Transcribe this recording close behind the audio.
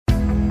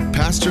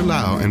Pastor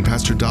Lau and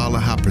Pastor Dala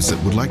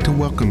Haprasit would like to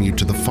welcome you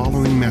to the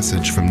following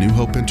message from New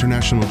Hope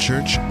International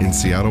Church in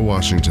Seattle,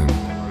 Washington.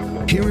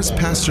 Here is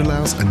Pastor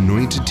Lau's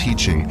anointed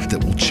teaching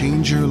that will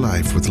change your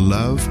life with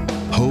love,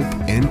 hope,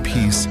 and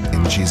peace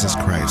in Jesus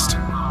Christ.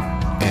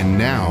 And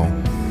now,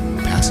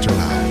 Pastor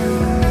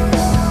Lau.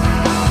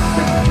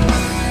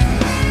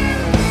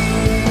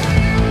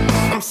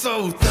 I'm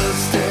so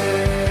thirsty.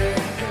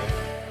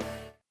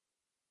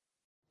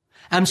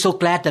 I'm so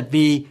glad that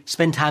we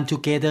spend time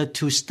together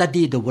to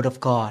study the Word of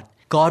God.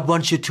 God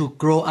wants you to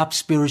grow up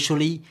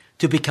spiritually,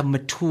 to become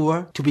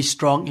mature, to be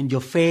strong in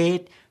your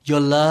faith, your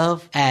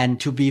love, and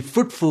to be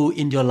fruitful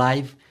in your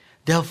life.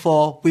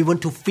 Therefore, we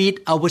want to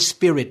feed our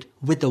spirit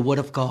with the Word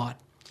of God.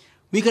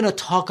 We're going to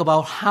talk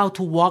about how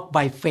to walk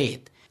by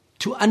faith,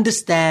 to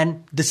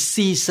understand the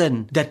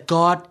season that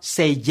God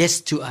says yes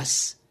to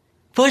us.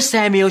 1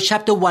 Samuel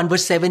chapter 1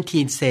 verse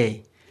 17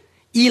 say,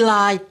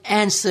 Eli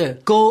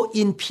answered, "Go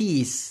in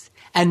peace,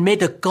 and may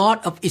the God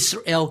of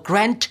Israel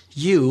grant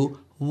you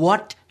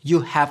what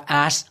you have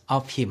asked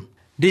of him."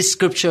 This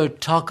scripture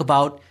talk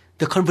about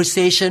the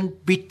conversation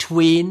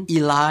between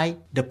Eli,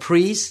 the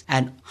priest,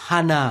 and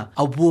Hannah,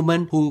 a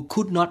woman who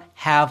could not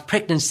have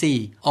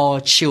pregnancy or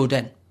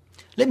children.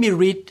 Let me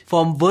read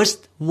from verse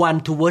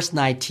 1 to verse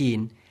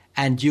 19,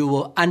 and you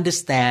will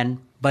understand.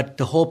 But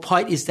the whole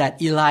point is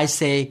that Eli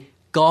say,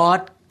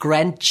 God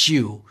grant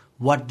you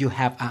what you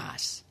have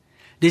asked.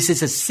 This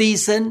is a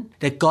season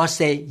that God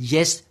say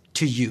yes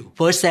to you.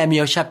 1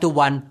 Samuel chapter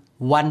 1,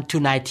 1 to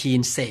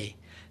 19 say,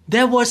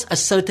 There was a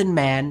certain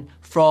man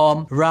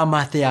from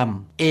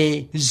Ramathaim,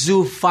 a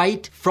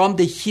Zophite from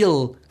the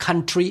hill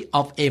country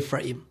of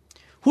Ephraim,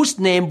 whose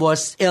name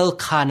was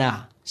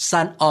Elkanah,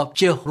 son of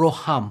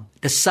Jeroham,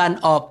 the son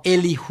of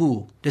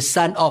Elihu, the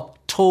son of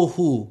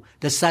Tohu,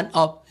 the son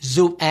of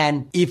Zub,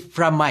 an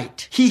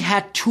Ephraimite. He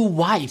had two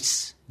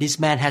wives. This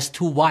man has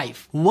two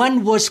wives.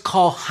 One was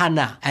called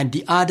Hannah and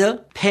the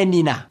other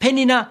Peninnah.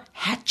 Peninnah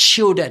had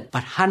children,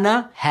 but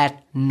Hannah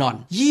had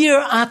none. Year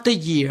after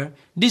year,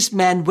 this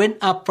man went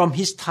up from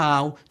his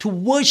town to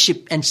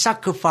worship and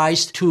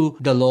sacrifice to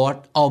the Lord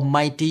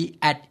Almighty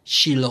at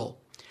Shiloh,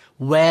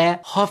 where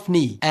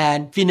Hophni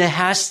and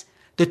Phinehas,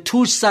 the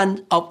two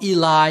sons of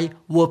Eli,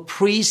 were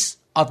priests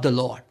of the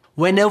Lord.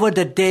 Whenever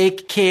the day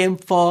came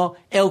for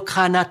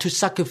Elkanah to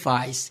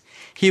sacrifice,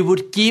 he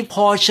would give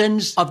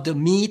portions of the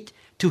meat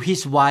to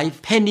his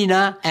wife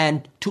Peninnah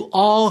and to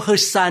all her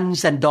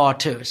sons and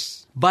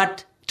daughters.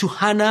 But to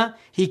Hannah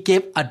he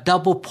gave a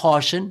double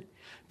portion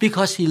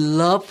because he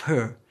loved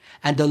her,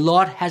 and the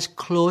Lord has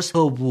closed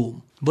her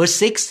womb. Verse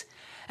 6,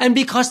 And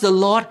because the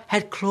Lord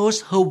had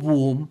closed her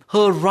womb,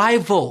 her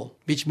rival,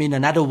 which means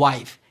another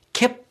wife,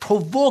 kept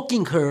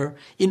provoking her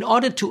in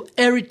order to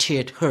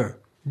irritate her.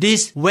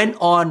 This went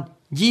on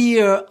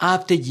year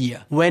after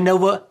year.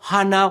 Whenever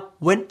Hannah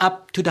went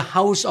up to the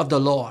house of the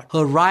Lord,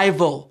 her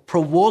rival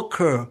provoked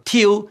her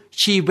till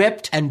she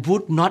wept and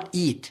would not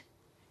eat.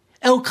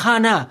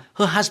 Elkanah,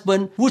 her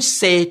husband, would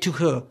say to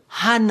her,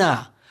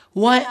 Hannah,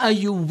 why are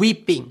you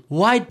weeping?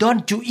 Why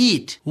don't you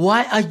eat?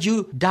 Why are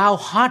you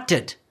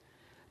downhearted?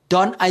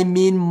 Don't I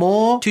mean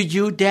more to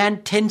you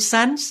than 10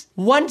 sons?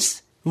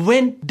 Once,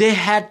 when they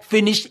had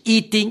finished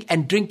eating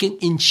and drinking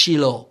in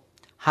Shiloh,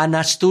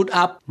 Hannah stood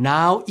up.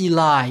 Now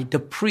Eli, the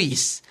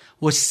priest,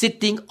 was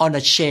sitting on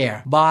a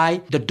chair by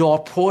the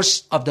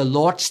doorpost of the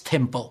Lord's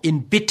temple.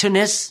 In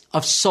bitterness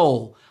of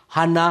soul,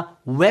 Hannah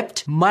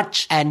wept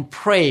much and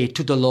prayed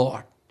to the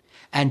Lord.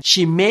 And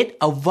she made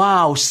a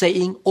vow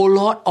saying, O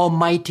Lord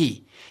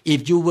Almighty,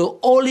 if you will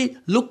only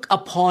look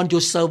upon your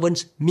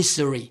servant's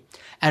misery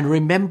and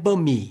remember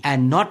me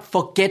and not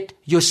forget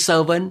your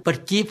servant,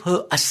 but give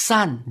her a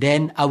son,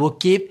 then I will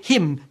give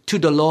him to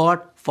the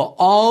Lord for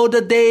all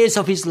the days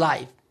of his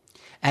life,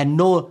 and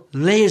no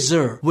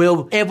razor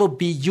will ever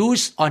be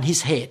used on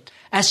his head.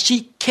 As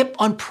she kept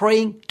on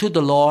praying to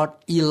the Lord,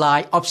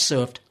 Eli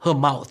observed her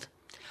mouth.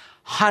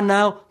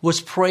 Hannah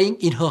was praying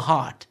in her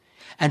heart,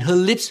 and her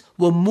lips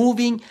were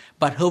moving,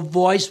 but her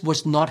voice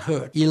was not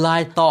heard.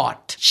 Eli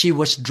thought she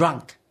was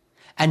drunk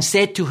and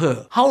said to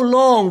her, How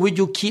long will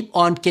you keep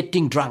on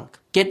getting drunk?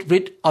 Get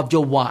rid of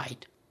your wine.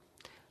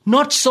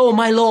 Not so,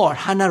 my Lord,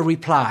 Hannah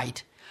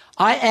replied.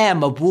 I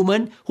am a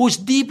woman who is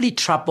deeply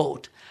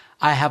troubled.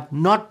 I have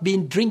not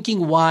been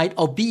drinking wine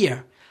or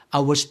beer. I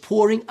was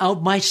pouring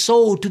out my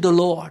soul to the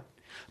Lord.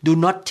 Do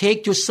not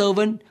take your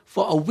servant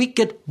for a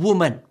wicked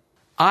woman.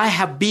 I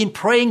have been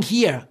praying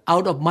here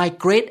out of my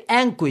great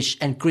anguish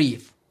and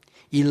grief.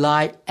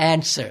 Eli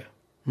answered.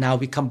 Now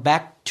we come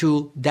back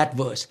to that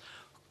verse.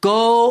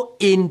 Go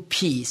in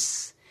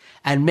peace,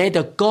 and may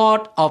the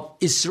God of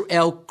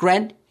Israel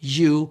grant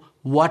you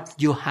what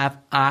you have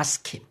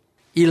asked him.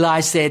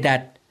 Eli said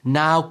that,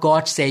 Now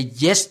God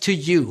said yes to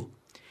you.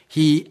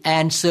 He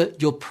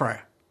answered your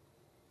prayer.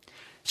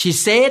 She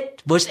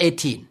said, verse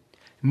 18,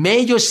 May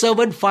your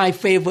servant find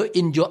favor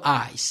in your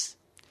eyes.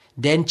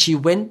 Then she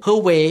went her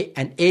way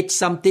and ate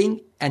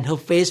something, and her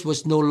face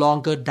was no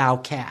longer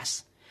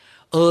downcast.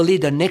 Early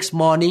the next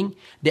morning,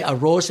 they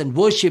arose and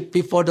worshipped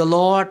before the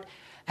Lord,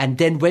 and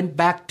then went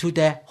back to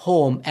their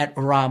home at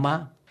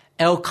Ramah.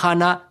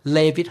 Elkanah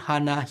lay with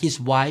Hannah, his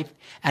wife,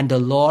 and the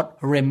Lord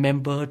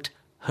remembered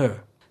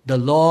her. The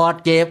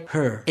Lord gave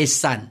her a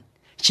son.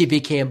 She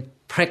became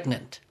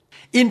pregnant.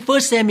 In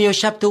 1 Samuel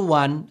chapter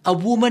 1, a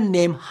woman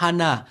named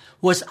Hannah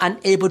was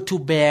unable to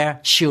bear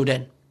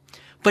children.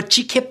 But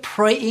she kept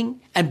praying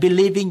and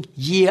believing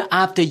year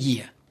after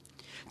year.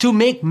 To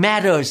make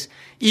matters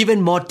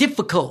even more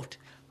difficult,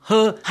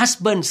 her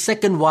husband's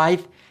second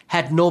wife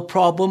had no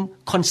problem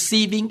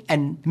conceiving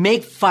and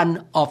make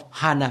fun of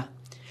Hannah,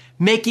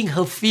 making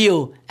her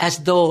feel as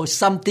though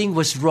something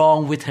was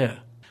wrong with her.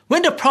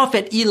 When the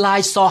prophet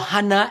Eli saw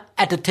Hannah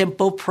at the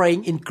temple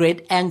praying in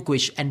great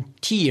anguish and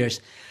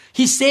tears,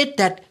 he said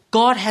that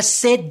God has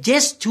said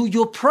yes to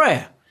your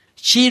prayer.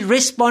 She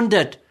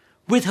responded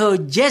with her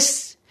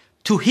yes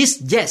to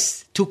his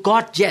yes, to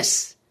God's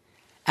yes.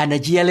 And a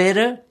year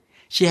later,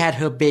 she had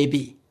her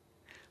baby.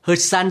 Her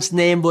son's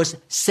name was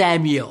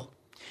Samuel.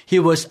 He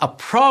was a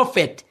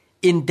prophet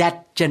in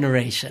that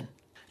generation.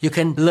 You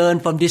can learn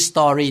from this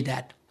story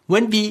that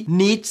when we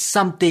need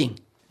something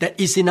that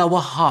is in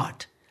our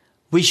heart,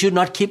 we should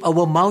not keep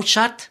our mouth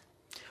shut.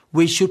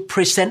 We should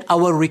present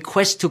our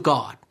request to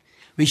God.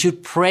 We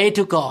should pray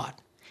to God.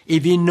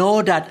 If we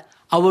know that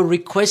our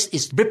request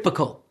is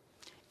biblical,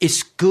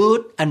 it's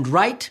good and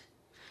right,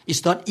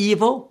 it's not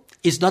evil,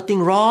 it's nothing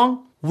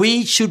wrong,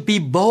 we should be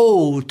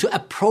bold to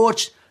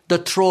approach the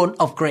throne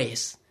of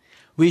grace.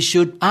 We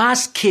should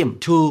ask Him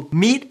to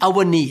meet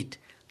our need,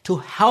 to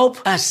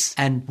help us.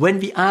 And when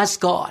we ask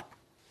God,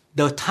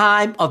 the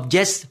time of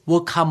yes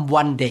will come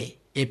one day.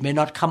 It may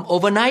not come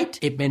overnight.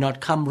 It may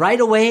not come right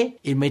away.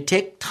 It may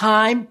take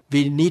time.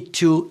 We need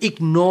to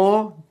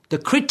ignore the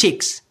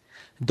critics,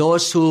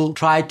 those who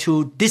try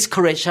to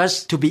discourage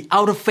us to be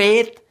out of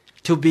faith,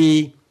 to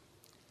be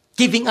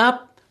giving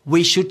up.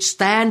 We should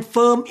stand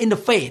firm in the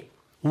faith.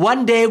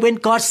 One day when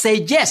God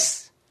says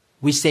yes,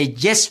 we say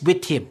yes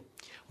with Him.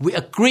 We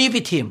agree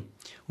with Him.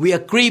 We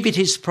agree with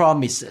His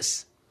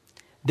promises.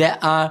 There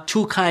are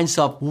two kinds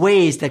of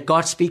ways that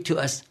God speaks to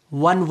us.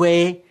 One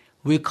way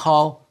we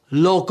call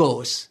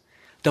logos,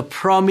 the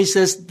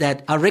promises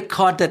that are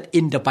recorded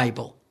in the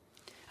Bible.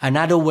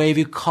 Another way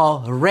we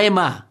call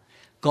rhema.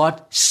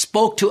 God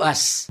spoke to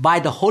us by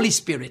the Holy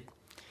Spirit.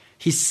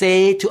 He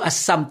said to us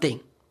something.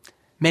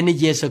 Many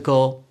years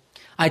ago,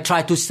 I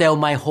tried to sell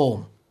my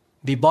home.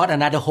 We bought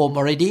another home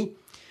already,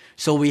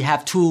 so we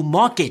have 2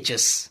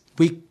 mortgages.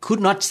 We could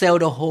not sell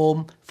the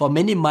home for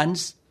many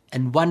months.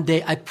 And one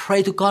day I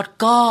prayed to God,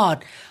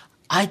 God,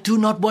 I do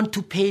not want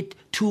to pay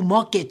 2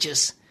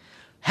 mortgages.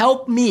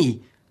 Help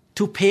me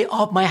to pay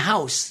off my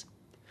house.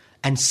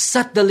 And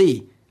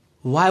suddenly,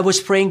 while I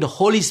was praying, the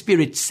Holy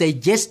Spirit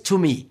said yes to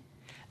me.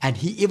 And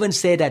He even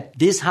said that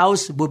this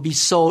house will be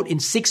sold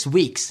in 6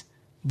 weeks.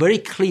 Very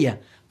clear,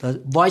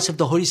 the voice of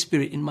the Holy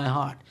Spirit in my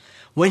heart.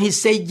 When He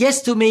said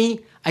yes to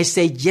me, I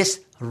said yes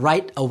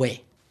right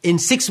away. In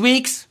 6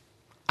 weeks,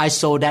 I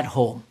sold that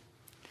home.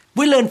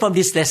 We learn from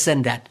this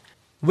lesson that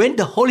when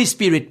the Holy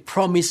Spirit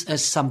promises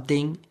us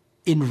something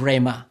in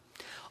Rhema,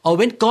 or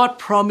when God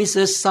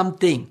promises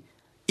something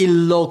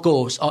in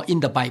Logos or in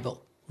the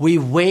Bible, we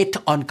wait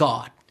on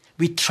God.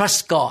 We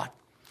trust God.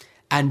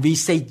 And we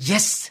say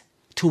yes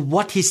to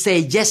what He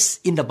says yes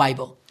in the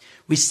Bible.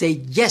 We say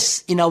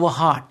yes in our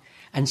heart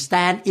and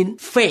stand in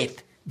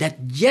faith that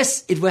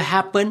yes, it will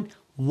happen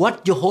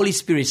what your Holy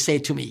Spirit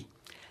said to me.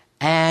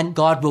 And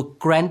God will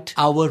grant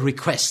our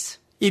request.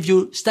 If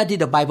you study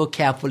the Bible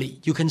carefully,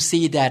 you can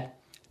see that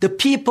the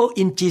people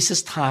in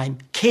Jesus' time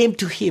came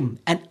to Him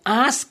and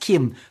asked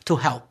Him to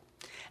help.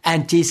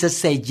 And Jesus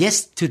said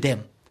yes to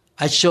them.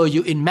 I show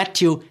you in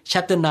Matthew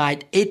chapter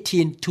 9,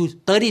 18 to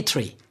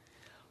 33.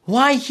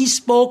 While He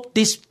spoke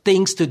these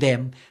things to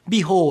them,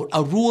 behold,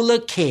 a ruler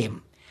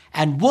came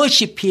and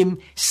worshipped Him,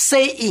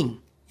 saying,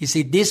 you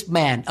see, this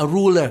man, a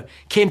ruler,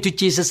 came to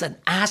Jesus and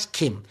asked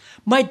Him,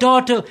 my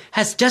daughter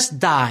has just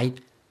died,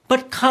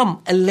 but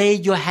come and lay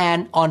your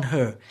hand on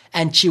her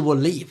and she will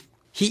live.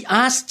 He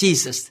asked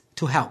Jesus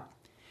to help.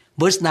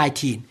 Verse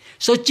 19.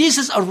 So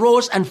Jesus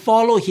arose and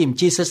followed Him.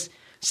 Jesus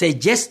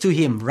said yes to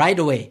Him right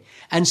away.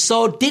 And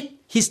so did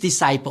His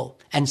disciple.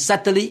 And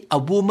suddenly a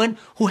woman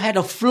who had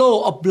a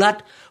flow of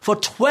blood for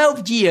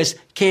 12 years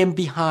came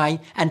behind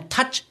and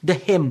touched the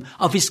hem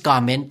of His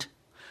garment.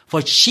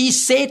 For she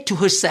said to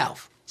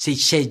herself, she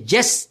said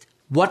yes,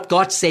 what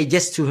God said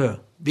yes to her,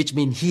 which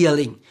means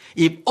healing.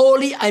 If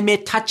only I may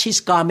touch His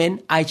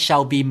garment, I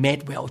shall be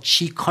made well.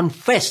 She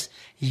confessed,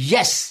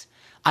 yes,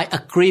 I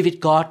agree with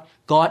God.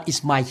 God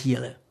is my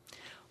healer.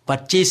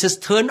 But Jesus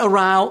turned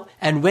around,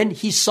 and when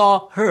He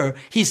saw her,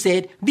 He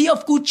said, be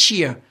of good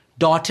cheer,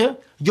 daughter,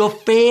 your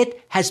faith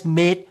has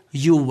made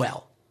you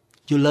well.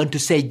 You learn to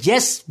say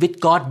yes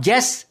with God,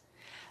 yes,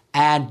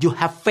 and you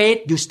have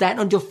faith, you stand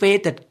on your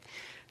faith that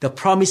the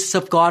promises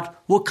of God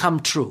will come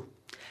true.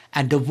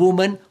 And the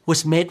woman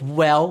was made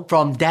well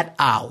from that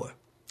hour.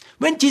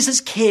 When Jesus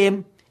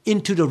came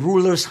into the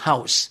ruler's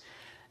house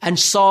and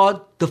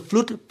saw the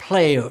flute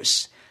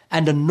players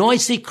and the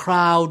noisy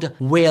crowd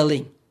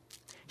wailing,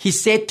 He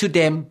said to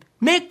them,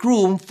 make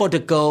room, for the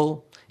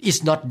girl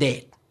is not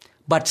dead,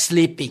 but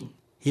sleeping.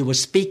 He was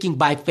speaking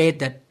by faith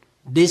that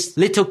this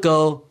little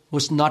girl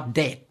was not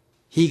dead.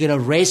 He gonna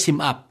raise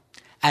him up.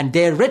 And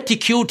they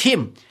ridiculed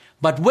him.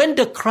 But when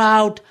the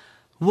crowd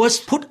was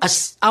put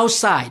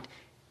outside,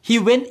 he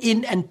went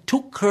in and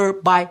took her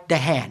by the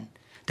hand.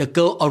 The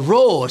girl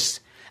arose,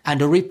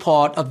 and the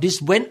report of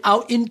this went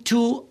out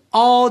into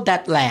all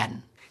that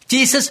land.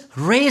 Jesus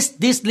raised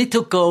this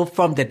little girl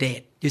from the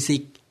dead. You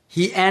see,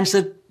 he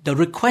answered the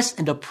request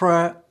and the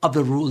prayer of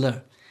the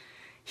ruler.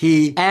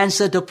 He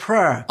answered the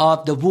prayer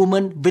of the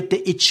woman with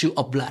the issue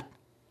of blood.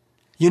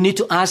 You need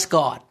to ask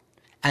God,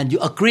 and you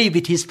agree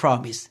with His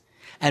promise.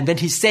 And when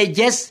He said,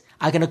 yes,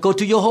 I'm going to go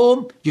to your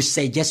home, you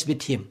say yes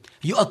with Him.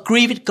 You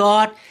agree with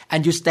God,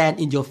 and you stand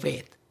in your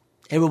faith.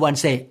 Everyone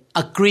say,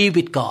 agree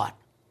with God.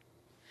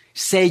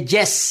 Say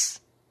yes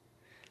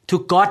to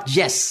God,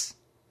 yes.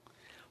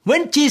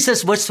 When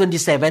Jesus, verse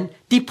 27,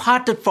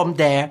 departed from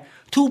there,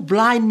 2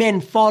 blind men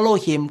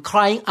followed Him,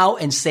 crying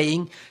out and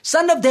saying,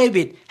 Son of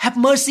David, have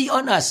mercy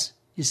on us.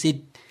 You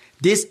see,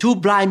 these 2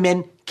 blind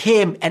men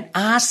came and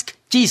asked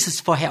Jesus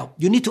for help.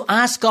 You need to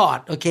ask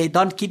God, okay?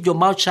 Don't keep your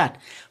mouth shut.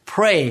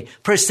 Pray,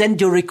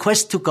 present your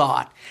request to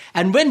God.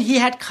 And when He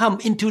had come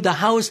into the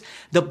house,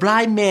 the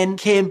blind men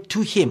came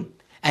to Him.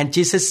 And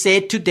Jesus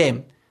said to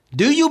them,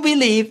 do you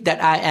believe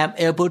that I am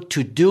able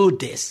to do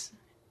this?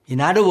 In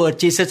other words,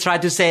 Jesus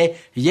tried to say,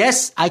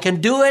 yes, I can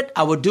do it.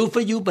 I will do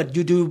for you, but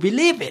you do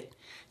believe it.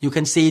 You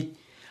can see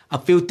a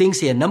few things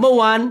here. Number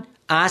 1,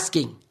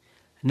 asking.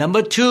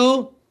 Number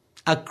 2,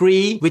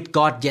 agree with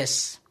God,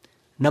 yes.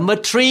 Number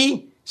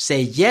 3,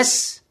 say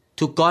yes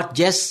to God,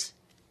 yes,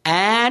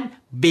 and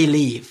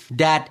believe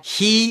that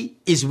He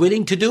is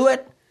willing to do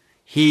it.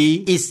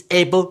 He is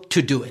able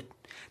to do it.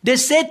 They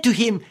said to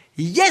Him,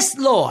 yes,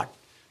 Lord.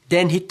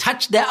 Then He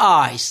touched their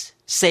eyes,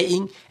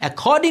 saying,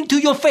 according to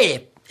your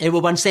faith,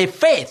 everyone say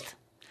faith,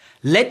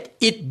 let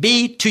it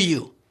be to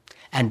you.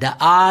 And their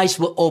eyes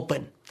were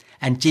opened.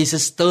 And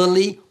Jesus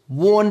sternly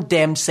warned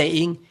them,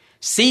 saying,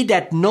 see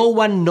that no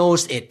one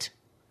knows it.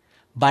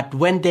 But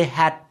when they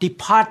had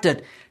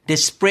departed, they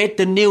spread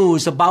the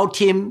news about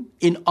Him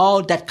in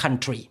all that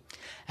country.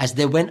 As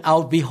they went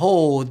out,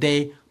 behold,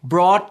 they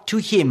brought to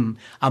Him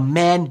a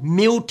man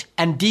mute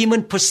and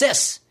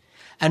demon-possessed.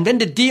 And when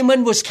the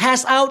demon was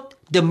cast out,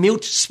 the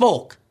mute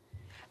spoke.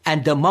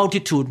 And the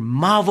multitude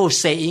marveled,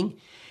 saying,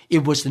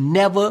 it was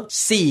never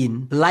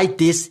seen like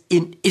this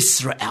in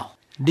Israel.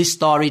 This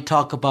story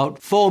talks about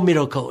 4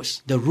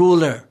 miracles. The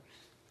ruler,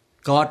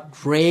 God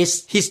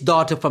raised his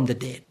daughter from the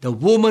dead. The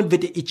woman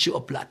with the issue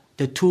of blood.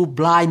 The 2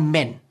 blind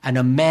men. And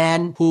a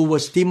man who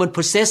was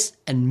demon-possessed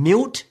and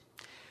mute.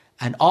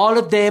 And all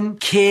of them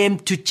came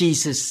to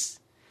Jesus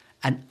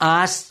and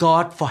asked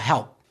God for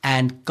help.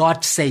 And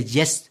God said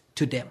yes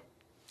to them.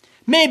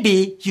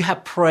 Maybe you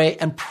have prayed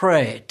and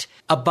prayed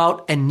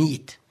about a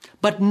need,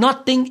 but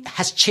nothing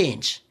has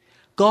changed.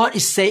 God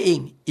is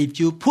saying, if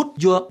you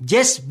put your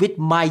yes with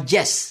my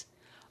yes,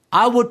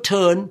 I will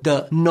turn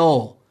the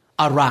no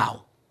around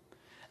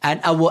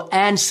and I will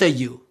answer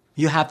you.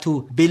 You have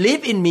to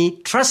believe in me,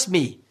 trust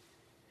me.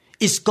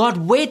 Is God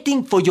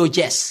waiting for your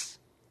yes?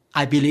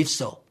 I believe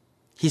so.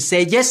 He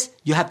said yes,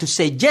 you have to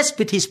say yes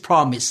with His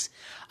promise.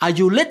 Are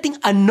you letting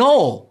a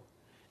no,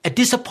 a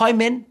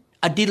disappointment,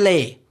 a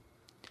delay,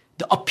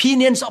 the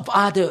opinions of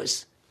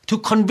others to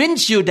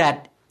convince you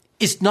that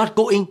it's not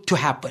going to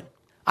happen?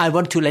 I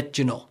want to let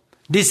you know,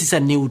 this is a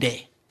new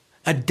day,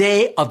 a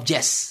day of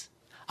yes,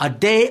 a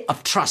day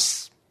of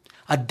trust,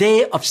 a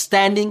day of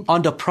standing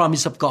on the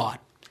promise of God.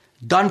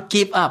 Don't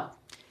give up.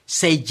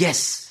 Say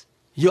yes.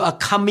 You are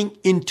coming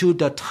into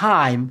the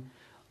time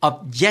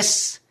of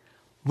yes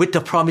with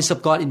the promise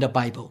of God in the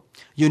Bible.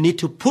 You need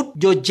to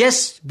put your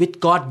yes with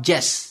God,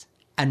 yes,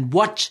 and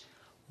watch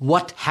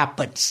what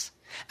happens.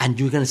 And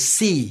you're going to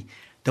see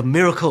the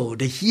miracle,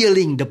 the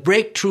healing, the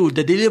breakthrough,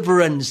 the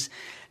deliverance,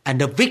 and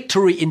the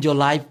victory in your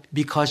life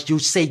because you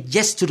say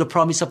yes to the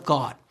promise of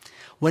God.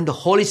 When the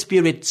Holy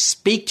Spirit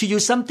speaks to you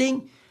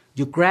something,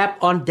 you grab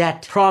on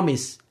that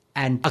promise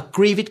and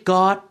agree with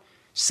God,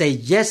 say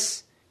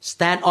yes,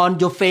 stand on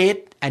your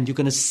faith, and you're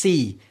going to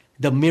see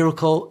the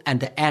miracle and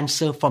the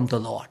answer from the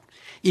Lord.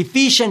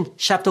 Ephesians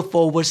chapter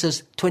 4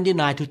 verses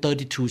 29 to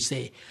 32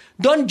 say,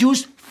 don't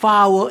use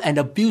foul and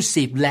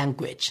abusive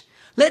language.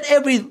 Let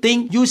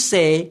everything you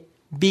say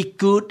be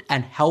good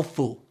and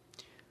helpful,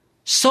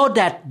 so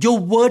that your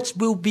words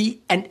will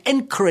be an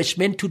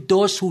encouragement to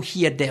those who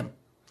hear them.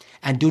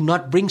 And do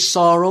not bring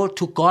sorrow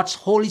to God's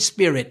Holy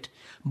Spirit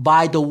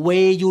by the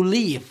way you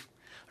live.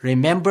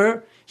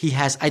 Remember, He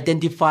has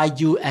identified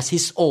you as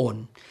His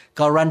own,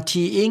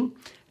 guaranteeing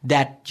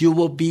that you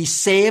will be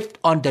saved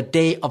on the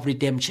day of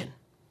redemption.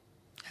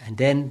 And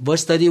then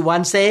verse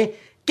 31 say,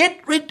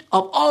 get rid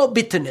of all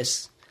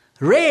bitterness,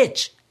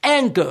 rage,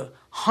 anger,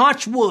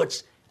 harsh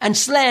words, and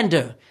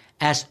slander,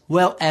 as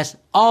well as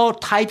all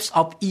types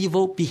of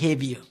evil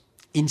behavior.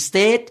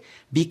 Instead,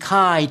 be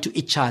kind to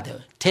each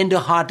other,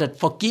 tender-hearted,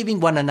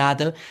 forgiving one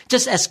another,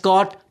 just as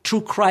God,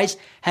 through Christ,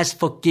 has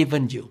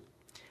forgiven you.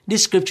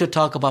 This scripture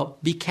talks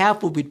about be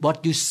careful with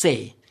what you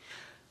say.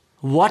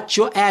 Watch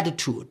your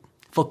attitude.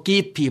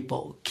 forgive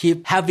people.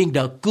 Keep having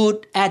the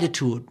good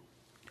attitude.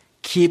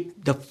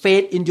 Keep the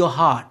faith in your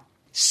heart.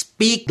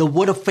 Speak the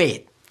word of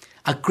faith.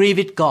 Agree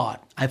with God.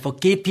 I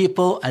forgive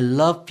people. I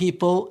love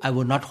people. I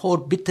will not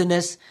hold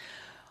bitterness.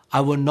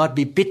 I will not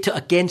be bitter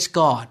against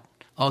God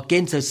or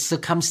against the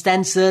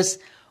circumstances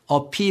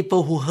or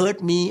people who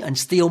hurt me and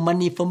steal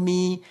money from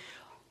me.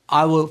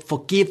 I will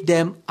forgive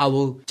them. I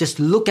will just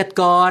look at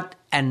God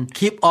and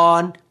keep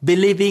on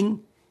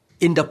believing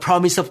in the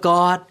promise of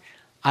God.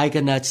 I'm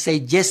going to say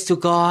yes to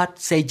God,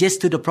 say yes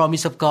to the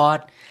promise of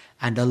God,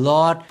 and the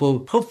Lord will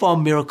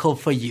perform miracle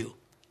for you.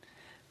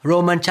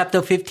 Romans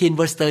chapter 15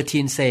 verse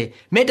 13 say,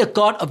 may the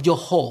God of your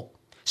hope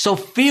so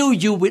fill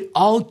you with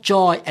all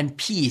joy and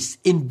peace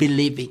in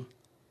believing.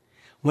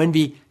 When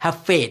we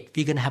have faith,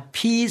 we're going to have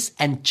peace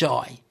and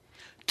joy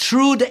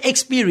through the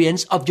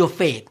experience of your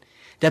faith,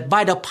 that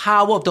by the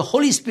power of the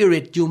Holy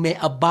Spirit you may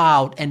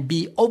abound and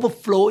be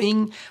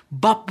overflowing,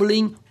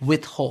 bubbling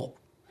with hope.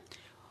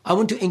 I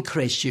want to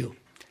encourage you.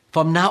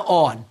 From now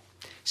on,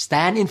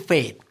 stand in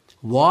faith,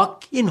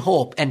 walk in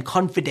hope and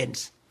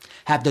confidence.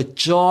 Have the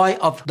joy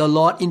of the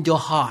Lord in your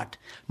heart.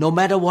 No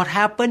matter what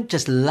happens,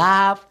 just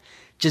laugh,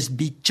 just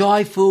be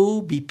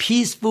joyful, be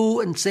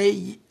peaceful, and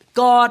say,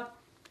 God,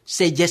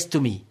 say yes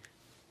to me.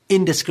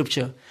 In the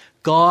scripture,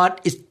 God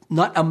is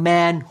not a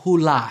man who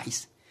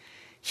lies.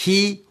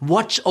 He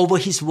watch over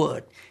His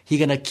word. He's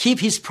going to keep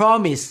His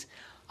promise.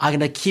 I'm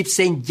going to keep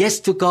saying yes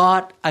to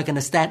God. I'm going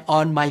to stand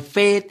on my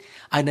faith.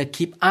 I'm going to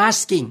keep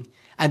asking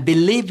and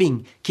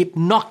believing, keep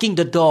knocking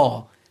the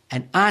door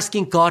and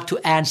asking God to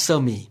answer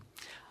me.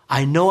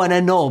 I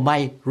know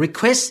my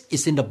request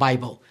is in the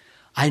Bible.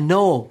 I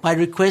know my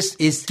request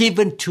is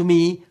given to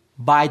me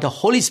by the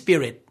Holy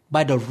Spirit,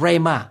 by the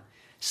Rhema.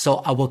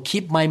 So I will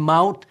keep my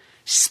mouth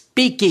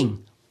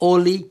speaking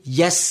only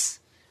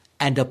yes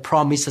and the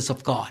promises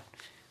of God.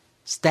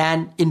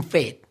 Stand in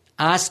faith,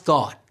 ask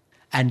God,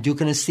 and you're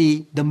going to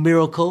see the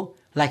miracle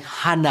like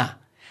Hannah,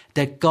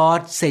 that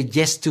God said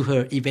yes to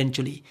her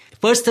eventually.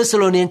 1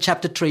 Thessalonians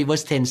chapter 3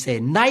 verse 10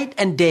 says, night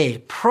and day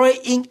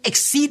praying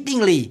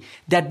exceedingly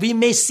that we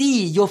may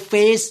see your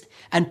face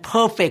and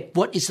perfect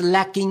what is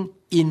lacking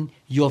in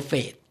your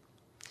faith.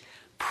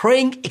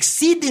 Praying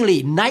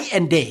exceedingly night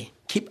and day.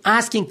 Keep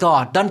asking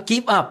God. Don't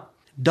give up.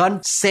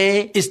 Don't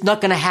say it's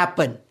not going to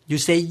happen. You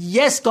say,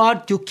 yes,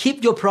 God, you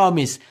keep your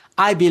promise.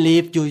 I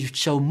believe you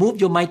shall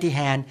move your mighty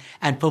hand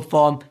and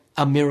perform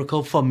a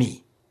miracle for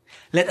me.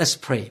 Let us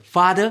pray.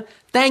 Father,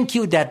 thank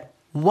you that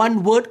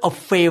one word of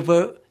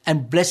favor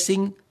and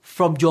blessing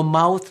from your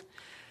mouth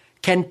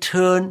can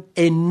turn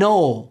a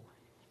no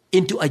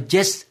into a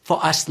yes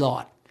for us,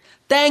 Lord.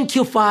 Thank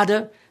you,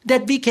 Father,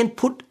 that we can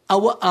put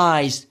our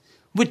eyes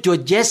with your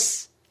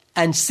yes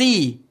and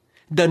see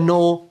the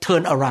no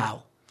turn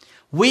around.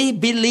 We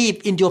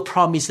believe in your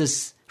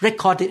promises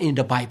recorded in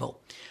the Bible.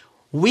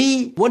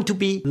 We want to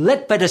be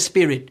led by the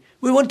Spirit.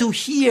 We want to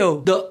hear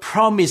the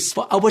promise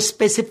for our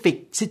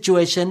specific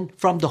situation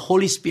from the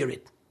Holy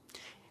Spirit.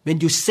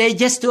 When you say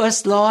yes to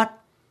us, Lord,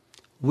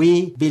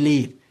 we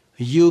believe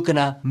you're going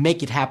to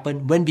make it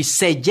happen when we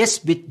say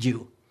yes with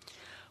you.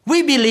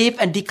 We believe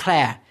and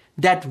declare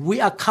that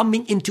we are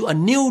coming into a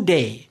new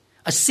day,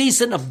 a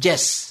season of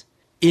yes.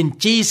 In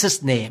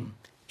Jesus' name,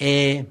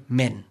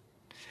 amen.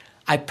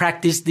 I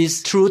practiced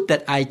this truth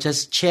that I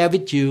just shared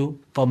with you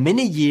for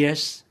many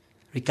years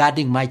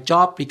regarding my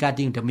job,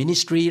 regarding the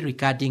ministry,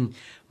 regarding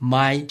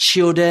my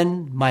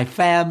children, my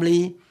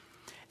family,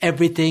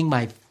 everything,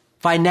 my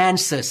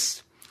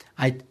finances.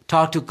 I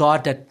talked to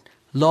God that,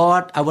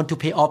 Lord, I want to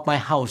pay off my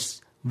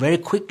house very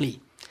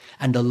quickly.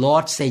 And the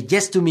Lord said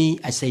yes to me.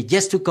 I say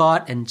yes to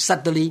God, and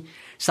suddenly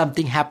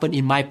something happened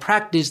in my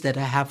practice that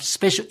I have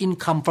special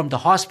income from the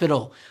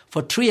hospital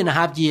for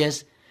 3.5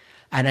 years,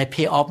 and I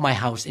pay off my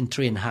house in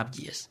 3.5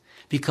 years.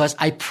 Because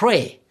I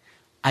pray,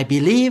 I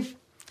believe,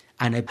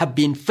 and I have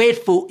been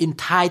faithful in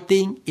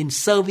tithing, in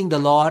serving the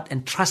Lord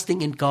and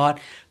trusting in God.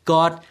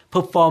 God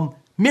performed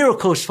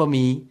miracles for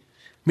me,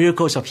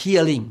 miracles of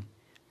healing,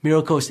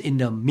 miracles in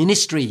the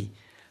ministry.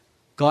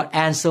 God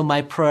answered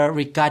my prayer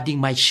regarding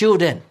my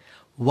children.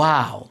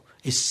 Wow,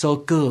 it's so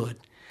good.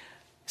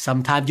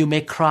 Sometimes you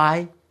may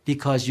cry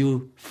because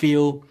you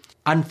feel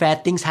unfair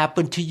things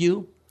happen to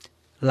you.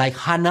 Like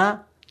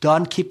Hannah,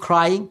 don't keep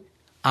crying.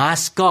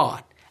 Ask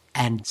God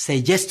and say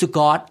yes to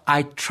God.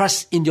 I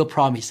trust in your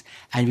promise,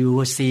 and we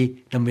will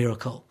see the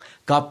miracle.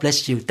 God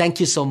bless you. Thank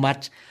you so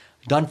much.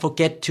 Don't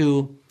forget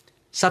to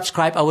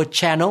subscribe our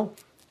channel,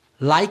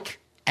 like,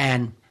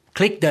 and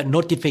click the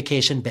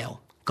notification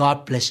bell.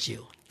 God bless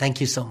you.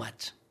 Thank you so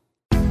much.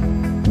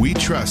 We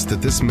trust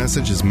that this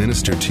message is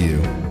ministered to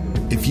you.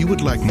 If you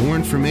would like more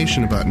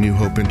information about New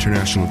Hope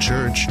International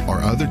Church or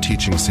other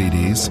teaching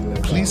CDs,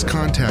 please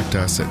contact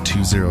us at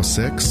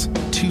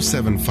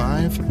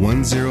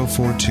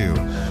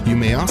 206-275-1042. You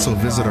may also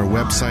visit our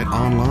website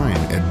online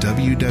at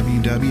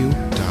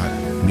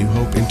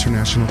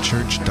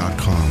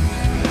www.newhopeinternationalchurch.com.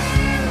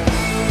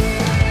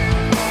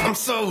 I'm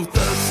so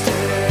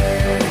thirsty.